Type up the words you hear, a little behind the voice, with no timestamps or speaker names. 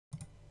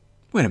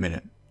Wait a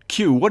minute.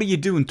 Q, what are you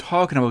doing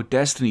talking about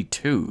Destiny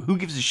 2? Who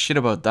gives a shit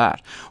about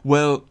that?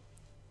 Well,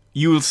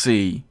 you'll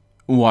see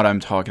what I'm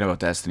talking about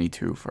Destiny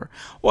 2 for.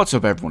 What's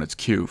up everyone, it's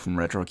Q from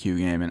Retro Q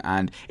Gaming,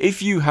 and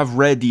if you have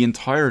read the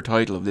entire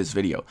title of this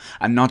video,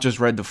 and not just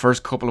read the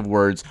first couple of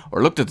words,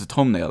 or looked at the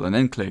thumbnail and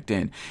then clicked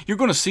in, you're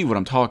going to see what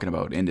I'm talking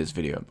about in this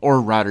video,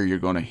 or rather you're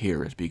going to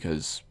hear it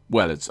because,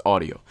 well, it's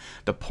audio.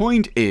 The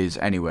point is,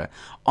 anyway,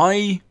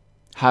 I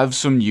have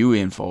some new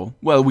info,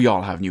 well, we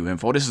all have new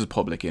info, this is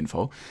public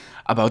info,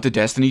 about the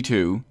Destiny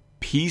 2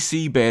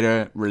 PC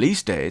beta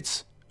release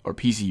dates, or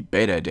PC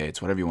beta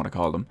dates, whatever you want to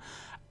call them,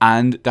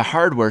 and the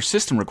hardware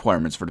system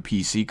requirements for the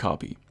PC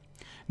copy.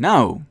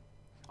 Now,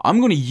 I'm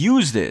going to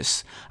use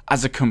this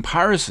as a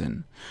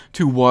comparison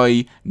to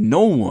why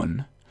no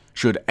one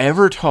should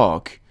ever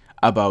talk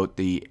about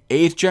the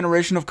 8th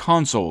generation of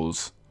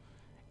consoles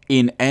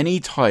in any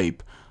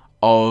type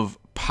of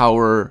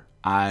power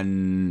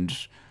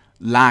and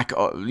lack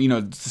of,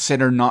 to say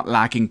they're not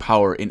lacking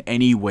power in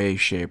any way,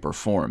 shape, or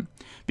form.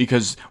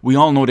 Because we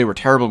all know they were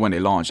terrible when they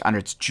launched, and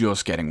it's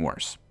just getting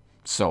worse.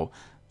 So,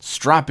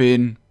 strap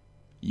in.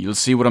 You'll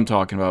see what I'm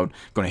talking about.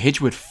 I'm going to hit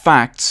you with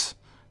facts,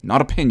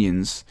 not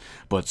opinions,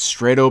 but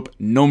straight up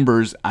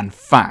numbers and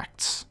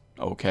facts,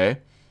 okay?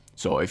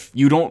 So if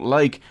you don't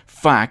like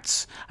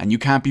facts and you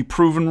can't be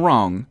proven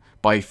wrong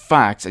by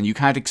facts and you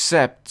can't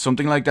accept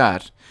something like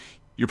that,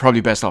 you're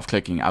probably best off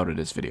clicking out of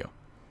this video.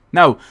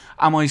 Now,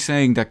 am I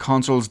saying that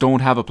consoles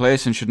don't have a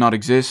place and should not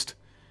exist?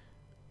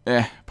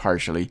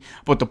 Partially.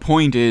 But the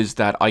point is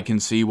that I can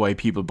see why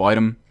people buy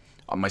them.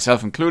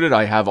 Myself included,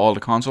 I have all the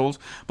consoles,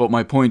 but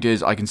my point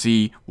is I can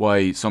see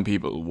why some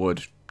people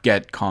would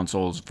get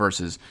consoles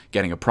versus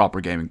getting a proper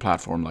gaming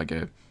platform like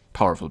a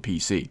powerful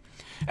PC.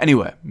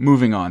 Anyway,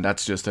 moving on,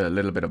 that's just a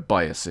little bit of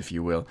bias, if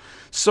you will.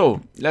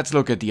 So, let's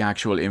look at the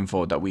actual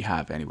info that we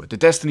have anyway. The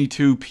Destiny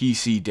 2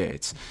 PC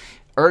dates.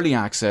 Early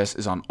access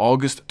is on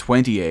August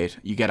 28th.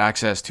 You get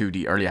access to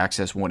the early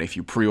access one if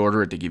you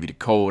pre-order it. They give you the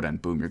code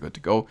and boom, you're good to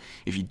go.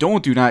 If you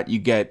don't do that, you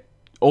get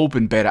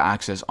open beta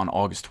access on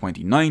August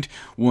 29th,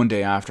 one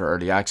day after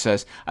early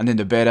access, and then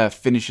the beta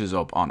finishes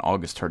up on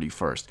August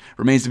 31st.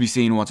 Remains to be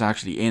seen what's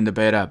actually in the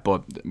beta,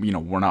 but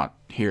we're not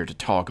here to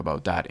talk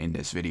about that in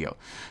this video.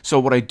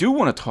 So what I do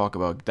want to talk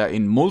about, that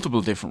in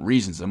multiple different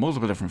reasons and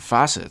multiple different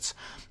facets,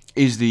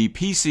 is the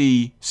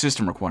PC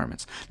system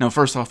requirements. Now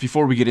first off,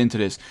 before we get into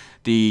this,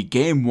 the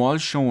game was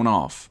shown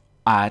off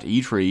at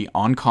E3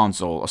 on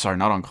console, sorry,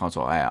 not on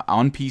console,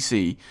 on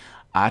PC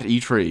at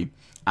E3,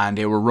 and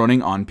they were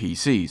running on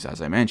PCs, as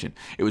I mentioned.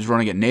 It was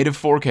running at native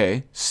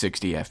 4K,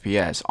 60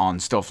 FPS, on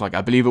stuff like,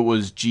 I believe it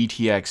was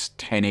GTX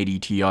 1080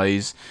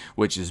 Ti's,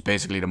 which is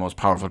basically the most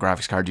powerful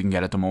graphics card you can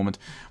get at the moment.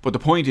 But the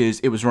point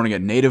is, it was running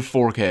at native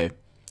 4K,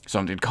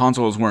 something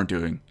consoles weren't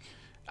doing,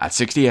 at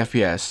 60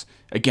 FPS,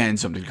 again,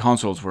 something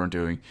consoles weren't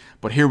doing.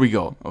 But here we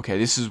go, okay,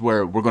 this is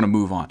where we're going to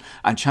move on.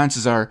 And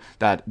chances are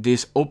that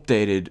this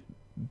updated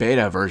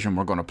beta version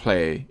we're going to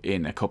play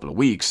in a couple of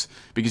weeks,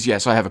 because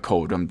yes, I have a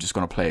code, I'm just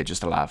going to play it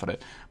just to laugh at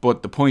it,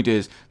 but the point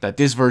is that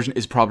this version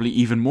is probably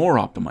even more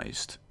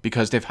optimized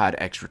because they've had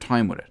extra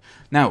time with it.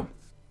 Now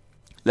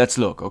let's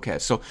look. Okay,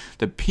 so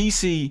the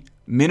PC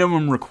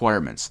minimum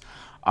requirements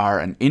are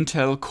an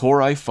Intel Core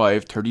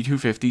i5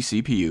 3250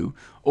 CPU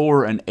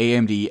or an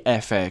AMD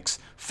FX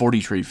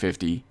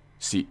 4350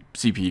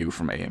 CPU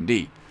from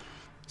AMD,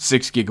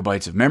 6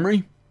 GB of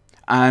memory,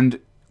 and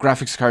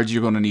graphics cards,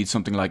 you're going to need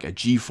something like a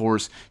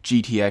GeForce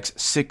GTX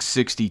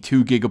 660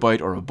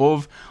 2GB or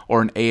above,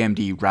 or an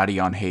AMD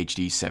Radeon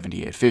HD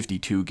 7850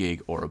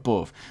 2GB or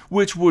above,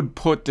 which would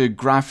put the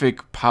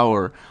graphic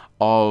power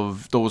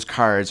of those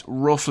cards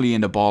roughly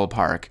in the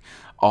ballpark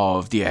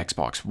of the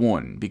Xbox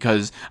One,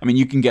 because I mean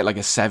you can get like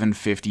a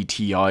 750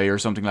 Ti or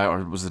something like,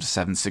 or was it a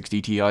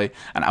 760 Ti,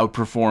 and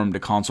outperform the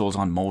consoles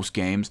on most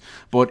games,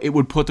 but it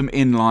would put them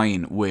in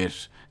line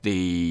with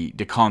the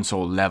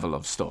console level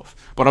of stuff.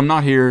 But I'm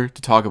not here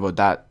to talk about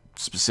that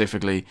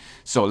specifically,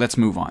 so let's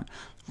move on.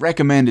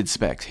 Recommended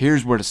specs.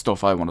 Here's where the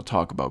stuff I want to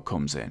talk about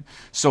comes in.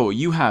 So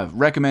you have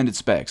recommended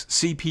specs: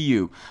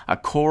 CPU, a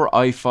Core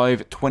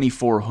i5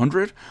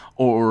 2400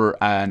 or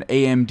an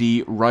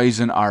AMD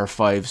Ryzen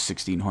R5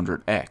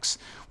 1600X.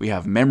 We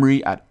have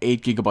memory at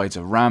 8 GB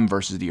of RAM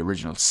versus the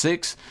original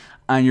 6.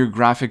 And your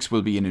graphics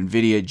will be an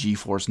NVIDIA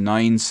GeForce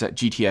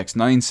GTX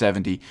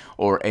 970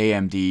 or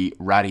AMD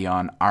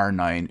Radeon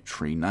R9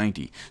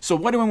 390. So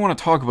why do I want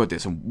to talk about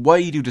this, and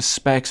why do the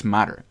specs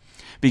matter?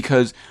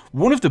 Because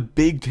one of the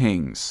big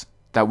things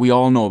that we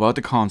all know about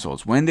the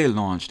consoles when they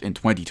launched in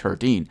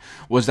 2013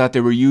 was that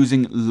they were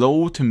using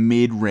low to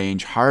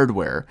mid-range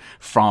hardware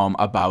from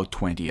about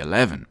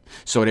 2011.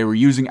 So they were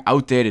using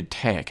outdated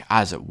tech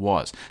as it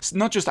was. It's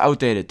not just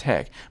outdated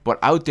tech, but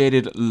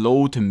outdated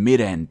low to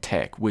mid-end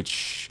tech,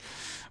 which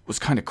was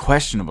kind of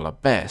questionable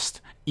at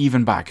best,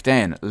 even back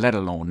then, let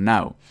alone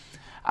now.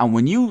 And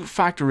when you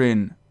factor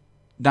in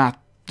that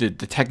the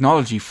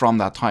technology from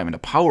that time and the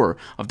power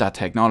of that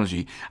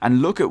technology,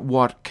 and look at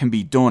what can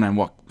be done and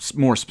what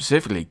more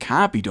specifically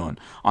can't be done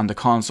on the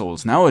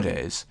consoles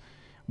nowadays,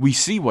 we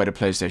see why the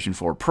PlayStation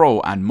 4 Pro,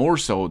 and more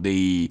so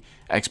the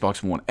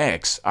Xbox One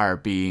X, are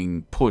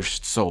being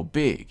pushed so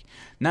big.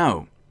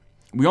 Now,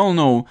 we all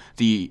know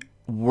the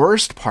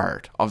worst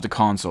part of the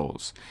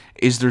consoles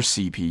is their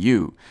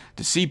CPU.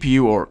 The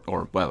CPU,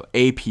 or well,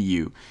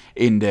 APU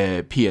in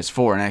the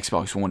PS4 and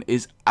Xbox One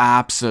is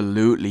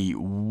absolutely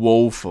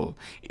woeful.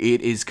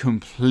 It is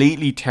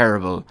completely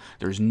terrible.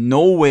 There's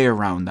no way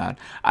around that,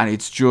 and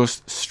it's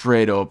just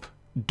straight up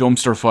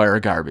dumpster fire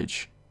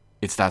garbage.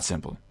 It's that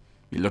simple.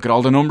 You look at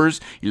all the numbers,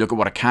 you look at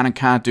what it can and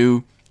can't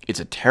do, it's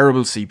a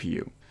terrible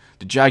CPU.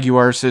 The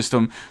Jaguar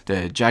system,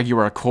 the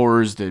Jaguar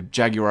cores, the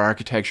Jaguar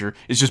architecture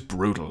is just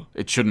brutal.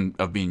 It shouldn't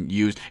have been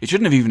used. It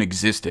shouldn't have even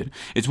existed.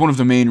 It's one of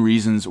the main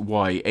reasons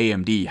why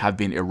AMD have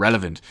been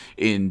irrelevant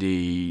in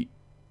the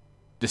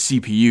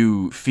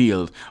CPU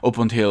field up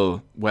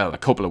until, well, a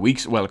couple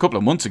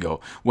of months ago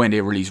when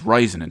they released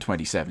Ryzen in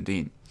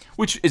 2017.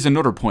 Which is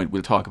another point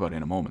we'll talk about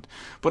in a moment.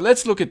 But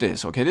let's look at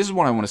this, okay? This is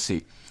what I want to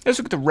see. Let's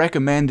look at the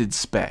recommended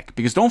spec.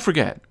 Because don't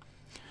forget,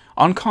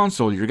 on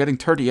console you're getting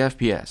 30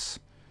 FPS.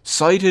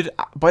 Cited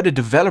by the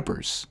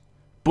developers,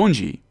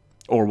 Bungie,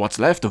 or what's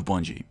left of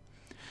Bungie,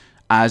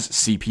 as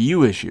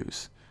CPU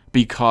issues.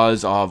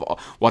 Because of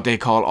what they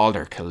call all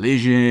their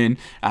collision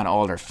and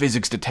all their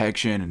physics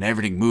detection and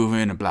everything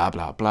moving and blah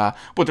blah blah.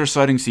 But they're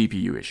citing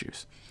CPU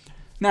issues.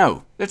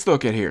 Now, let's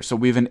look at here. So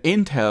we have an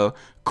Intel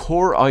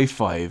Core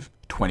i5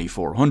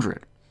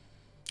 2400.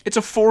 It's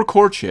a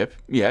 4-core chip.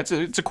 Yeah,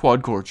 it's a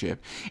quad-core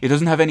chip. It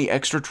doesn't have any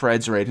extra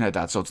threads or anything like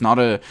that, so it's not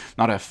a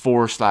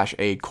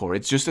 4/8 core.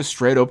 It's just a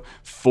straight-up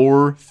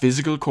 4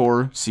 physical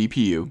core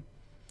CPU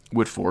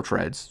with 4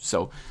 threads,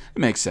 so it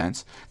makes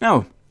sense.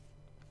 Now,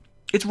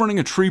 it's running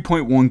at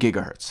 3.1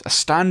 gigahertz. A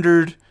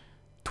standard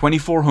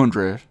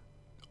 2400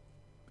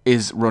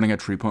 is running at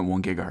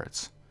 3.1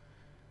 gigahertz.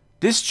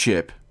 This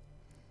chip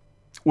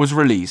was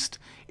released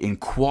in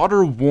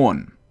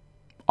Q1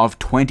 of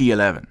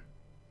 2011.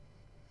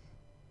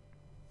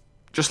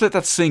 Just let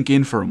that sink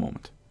in for a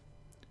moment.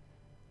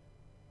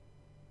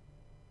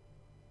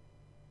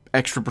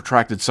 Extra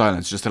protracted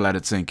silence just to let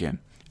it sink in.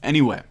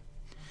 Anyway,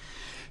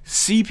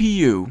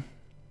 CPU,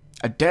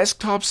 a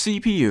desktop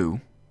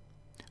CPU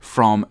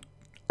from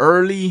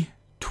early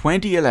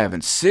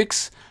 2011,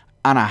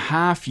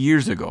 6.5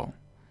 years ago,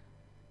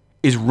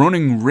 is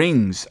running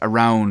rings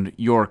around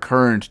your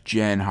current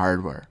gen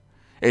hardware.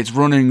 It's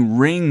running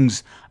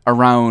rings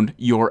around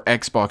your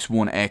Xbox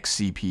One X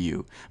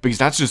CPU, because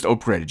that's just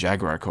upgraded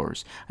Jaguar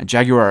cores. And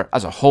Jaguar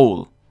as a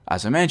whole,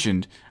 as I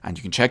mentioned, and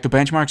you can check the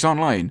benchmarks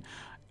online,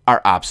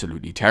 are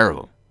absolutely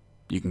terrible.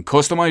 You can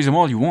customize them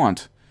all you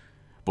want,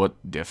 but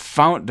the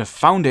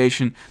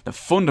foundation, the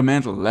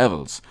fundamental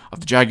levels of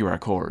the Jaguar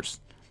cores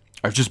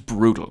are just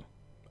brutal,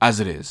 as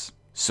it is.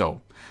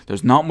 So,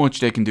 there's not much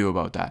they can do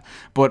about that.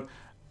 But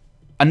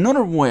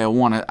another way I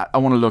want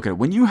to look at it,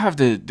 when you have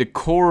the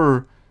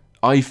Core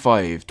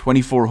i5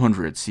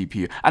 2400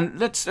 CPU, and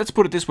let's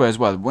put it this way as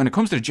well. When it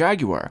comes to the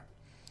Jaguar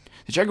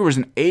is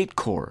an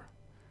 8-core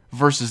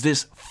versus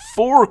this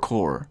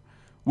 4-core,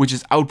 which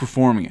is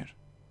outperforming it.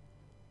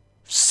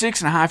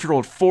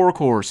 6.5-year-old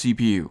 4-core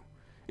CPU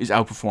is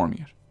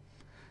outperforming it.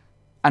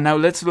 And now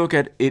let's look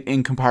at it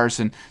in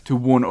comparison to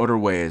one other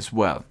way as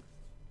well.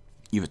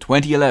 You have a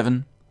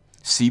 2011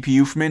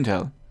 CPU from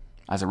Intel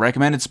as a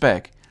recommended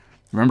spec.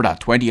 Remember that,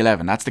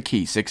 2011, that's the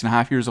key,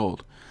 6.5 years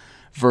old.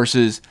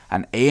 Versus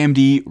an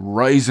AMD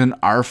Ryzen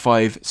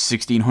R5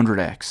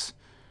 1600X.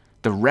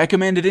 The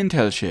recommended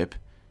Intel chip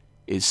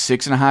is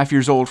 6.5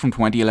 years old from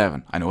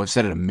 2011. I know I've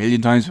said it a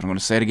million times, but I'm going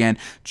to say it again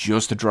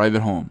just to drive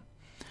it home.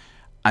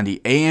 And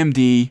the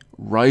AMD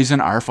Ryzen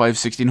R5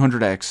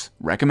 1600X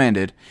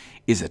recommended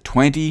is a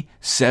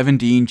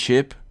 2017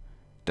 chip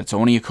that's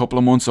only a couple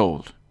of months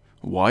old.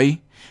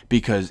 Why?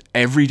 Because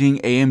everything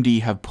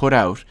AMD have put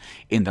out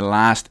in the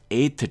last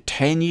 8 to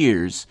 10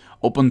 years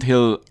up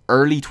until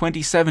early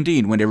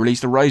 2017 when they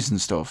released the Ryzen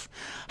stuff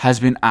has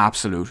been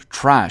absolute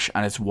trash,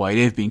 and it's why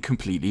they've been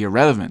completely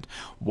irrelevant.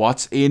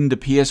 What's in the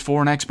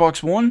PS4 and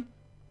Xbox One?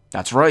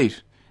 That's right,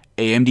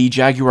 AMD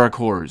Jaguar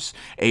cores,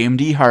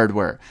 AMD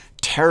hardware,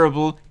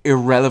 terrible,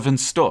 irrelevant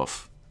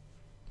stuff.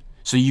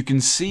 So you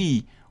can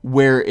see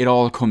where it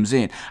all comes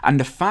in, and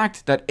the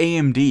fact that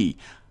AMD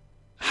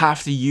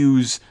have to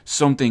use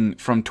something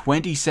from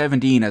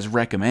 2017 as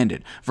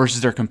recommended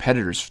versus their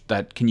competitors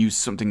that can use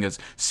something that's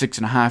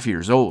 6.5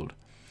 years old.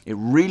 It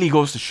really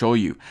goes to show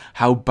you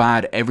how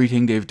bad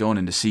everything they've done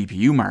in the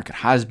CPU market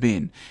has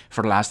been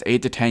for the last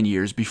 8 to 10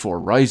 years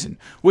before Ryzen,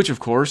 which of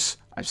course,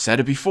 I've said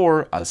it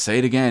before, I'll say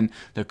it again,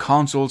 the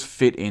consoles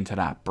fit into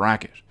that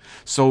bracket.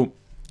 So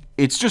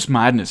it's just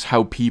madness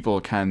how people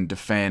can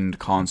defend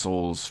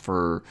consoles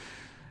for...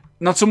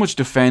 Not so much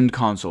defend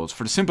consoles,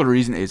 for the simple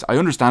reason is I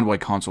understand why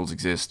consoles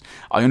exist.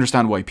 I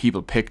understand why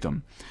people pick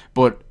them.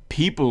 But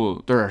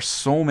there are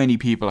so many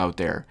people out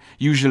there,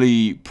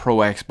 usually pro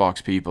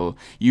Xbox people,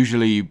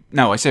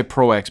 now I say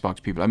pro Xbox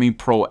people, I mean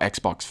pro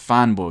Xbox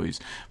fanboys,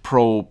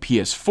 pro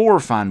PS4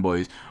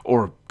 fanboys,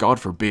 or God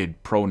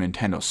forbid, pro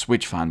Nintendo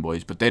Switch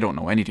fanboys, but they don't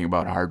know anything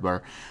about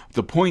hardware.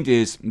 The point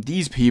is,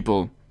 these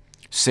people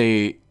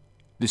say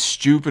the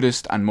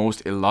stupidest and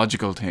most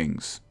illogical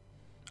things.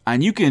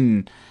 And you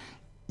can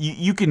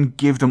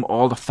give them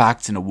all the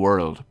facts in the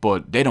world,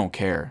 but they don't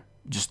care.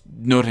 Just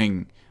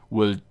nothing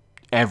will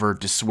ever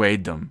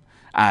dissuade them.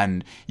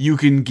 And you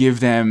can give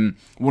them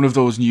one of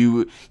those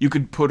you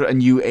could put a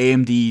new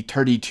AMD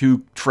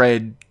 32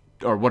 thread,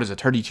 or what is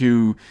it,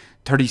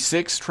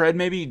 36 thread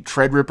maybe,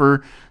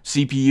 Threadripper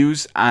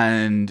CPUs,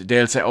 and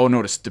they'll say, oh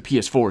no, the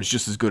PS4 is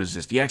just as good as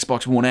this. The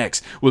Xbox One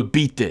X will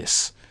beat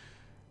this.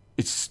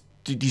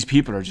 These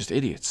people are just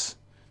idiots.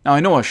 Now, I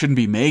know I shouldn't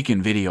be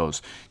making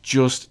videos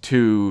just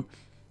to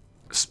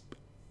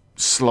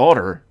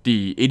slaughter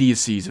the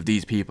idiocies of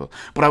these people,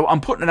 but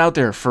I'm putting it out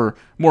there for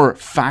more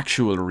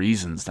factual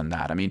reasons than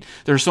that. I mean,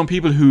 there are some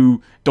people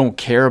who don't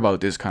care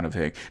about this kind of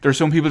thing. There are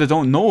some people that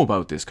don't know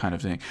about this kind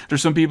of thing.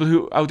 There's some people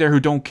who out there who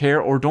don't care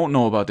or don't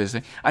know about this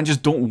thing and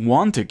just don't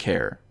want to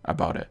care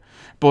about it.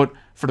 But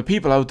for the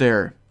people out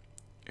there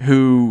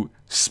who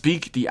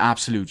speak the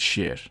absolute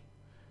shit,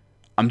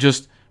 I'm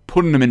just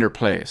putting them in their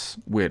place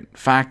with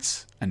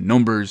facts and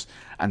numbers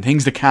and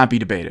things that can't be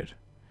debated.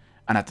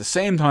 And at the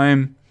same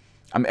time,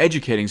 I'm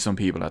educating some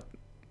people that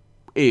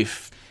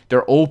if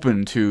they're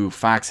open to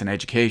facts and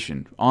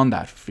education on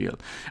that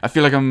field. I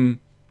feel like I'm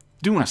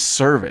doing a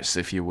service,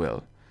 if you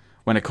will,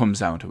 when it comes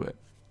down to it.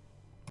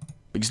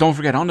 Because don't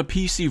forget, on the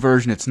PC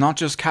version, it's not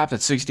just capped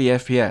at 60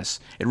 FPS.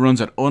 It runs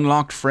at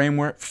unlocked frame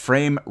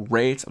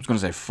rates. I was going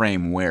to say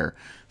frame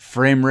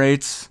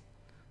rates,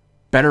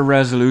 better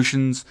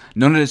resolutions,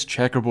 none of this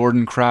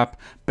checkerboarding crap,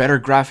 better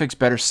graphics,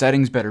 better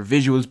settings, better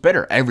visuals,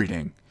 better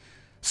everything.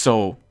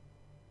 So,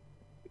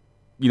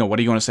 you know, what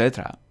are you going to say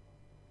to that?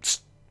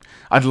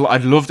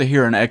 I'd love to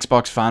hear an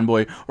Xbox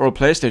fanboy or a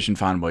PlayStation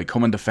fanboy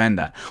come and defend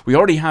that. We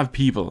already have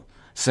people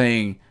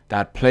saying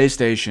that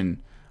PlayStation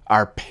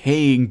are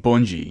paying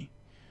Bungie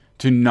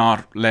to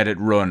not let it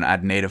run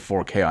at native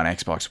 4K on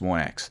Xbox One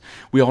X.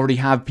 We already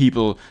have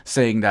people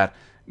saying that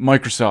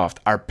Microsoft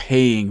are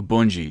paying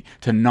Bungie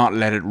to not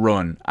let it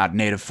run at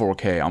native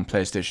 4K on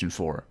PlayStation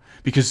 4.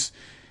 Because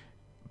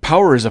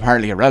power is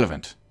apparently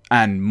irrelevant.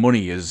 And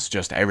money is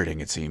just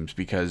everything, it seems.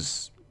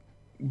 Because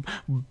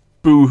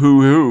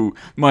boo-hoo-hoo,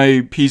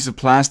 my piece of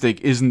plastic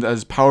isn't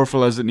as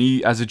powerful as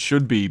it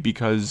should be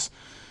because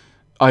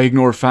I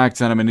ignore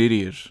facts and I'm an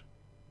idiot.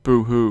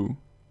 Boo-hoo.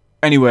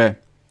 Anyway,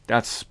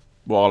 that's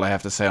all I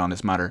have to say on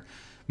this matter.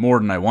 More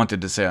than I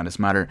wanted to say on this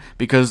matter.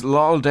 Because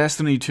lol,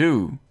 Destiny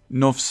 2.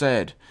 Enough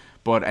said.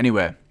 But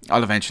anyway,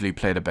 I'll eventually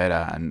play the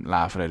beta and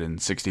laugh at it in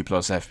 60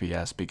 plus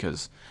FPS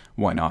because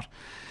why not?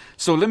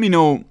 So let me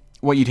know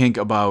what you think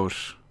about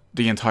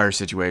the entire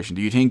situation.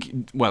 Do you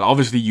think, well,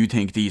 obviously you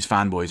think these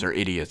fanboys are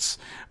idiots,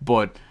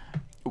 but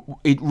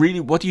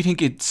what do you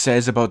think it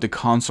says about the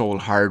console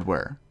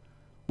hardware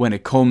when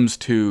it comes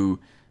to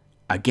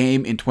a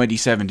game in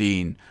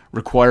 2017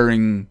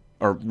 requiring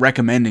or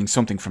recommending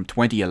something from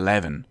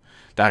 2011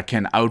 that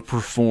can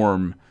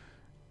outperform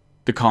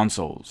the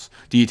consoles?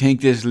 Do you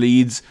think this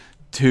leads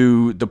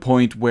to the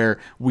point where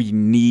we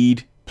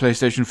need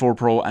PlayStation 4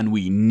 Pro and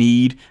we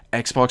need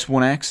Xbox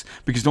One X?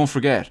 Because don't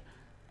forget,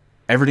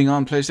 everything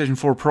on PlayStation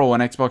 4 Pro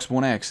and Xbox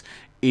One X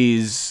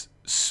is,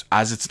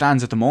 as it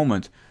stands at the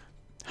moment,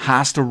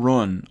 has to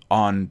run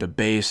on the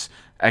base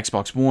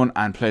Xbox One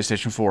and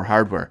PlayStation 4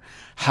 hardware.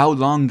 How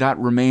long that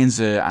remains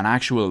an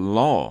actual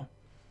law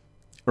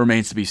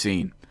remains to be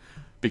seen.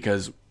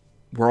 Because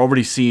we're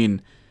already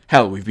seeing,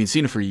 hell, we've been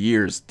seeing it for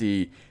years,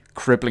 the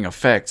crippling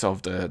effects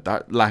of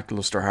that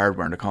lackluster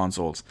hardware in the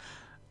consoles.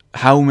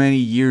 How many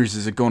years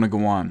is it going to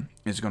go on?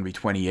 Is it going to be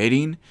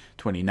 2018,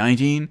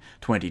 2019,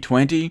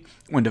 2020,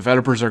 when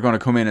developers are going to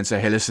come in and say,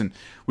 hey, listen,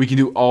 we can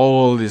do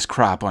all this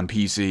crap on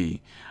PC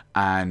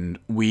and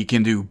we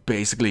can do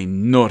basically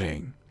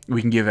nothing.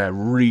 We can give a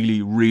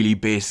really, really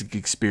basic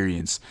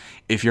experience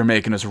if you're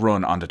making us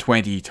run on the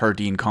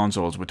 2013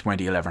 consoles with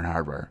 2011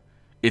 hardware.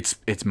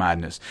 It's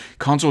madness.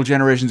 Console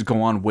generations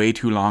go on way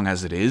too long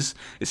as it is,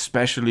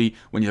 especially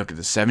when you look at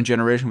the 7th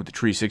generation with the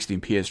 360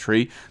 and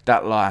PS3.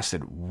 That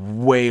lasted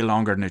way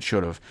longer than it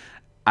should have.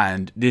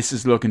 And this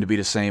is looking to be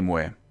the same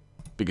way.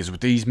 Because with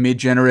these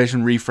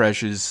mid-generation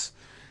refreshes,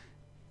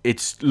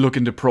 it's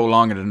looking to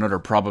prolong it another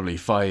probably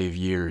 5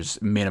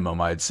 years minimum,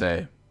 I'd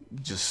say.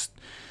 Just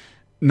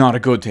not a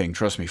good thing,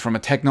 trust me. From a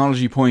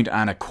technology point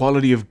and a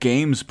quality of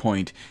games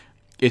point,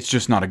 it's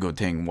just not a good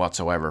thing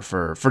whatsoever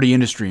for the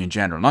industry in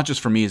general. Not just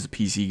for me as a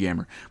PC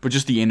gamer, but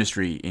just the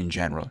industry in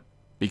general.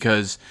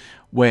 Because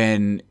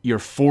when you're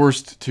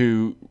forced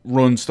to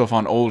run stuff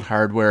on old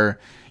hardware,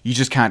 you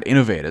just can't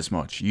innovate as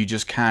much. You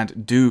just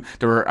can't do,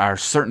 there are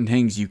certain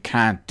things you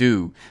can't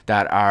do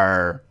that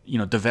are, you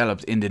know,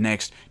 developed in the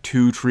next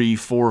 2, 3,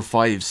 4,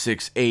 5,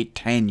 6, 8,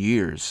 10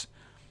 years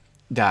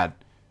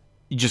that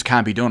you just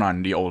can't be done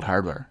on the old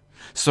hardware.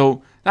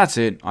 So that's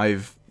it.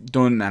 I've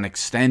done and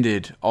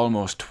extended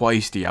almost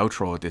twice the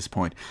outro at this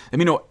point. Let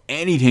me know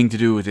anything to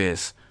do with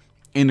this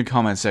in the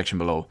comment section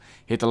below.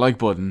 Hit the like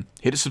button,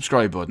 hit the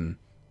subscribe button.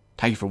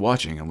 Thank you for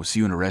watching, and we'll see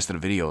you in the rest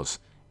of the videos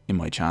in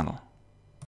my channel.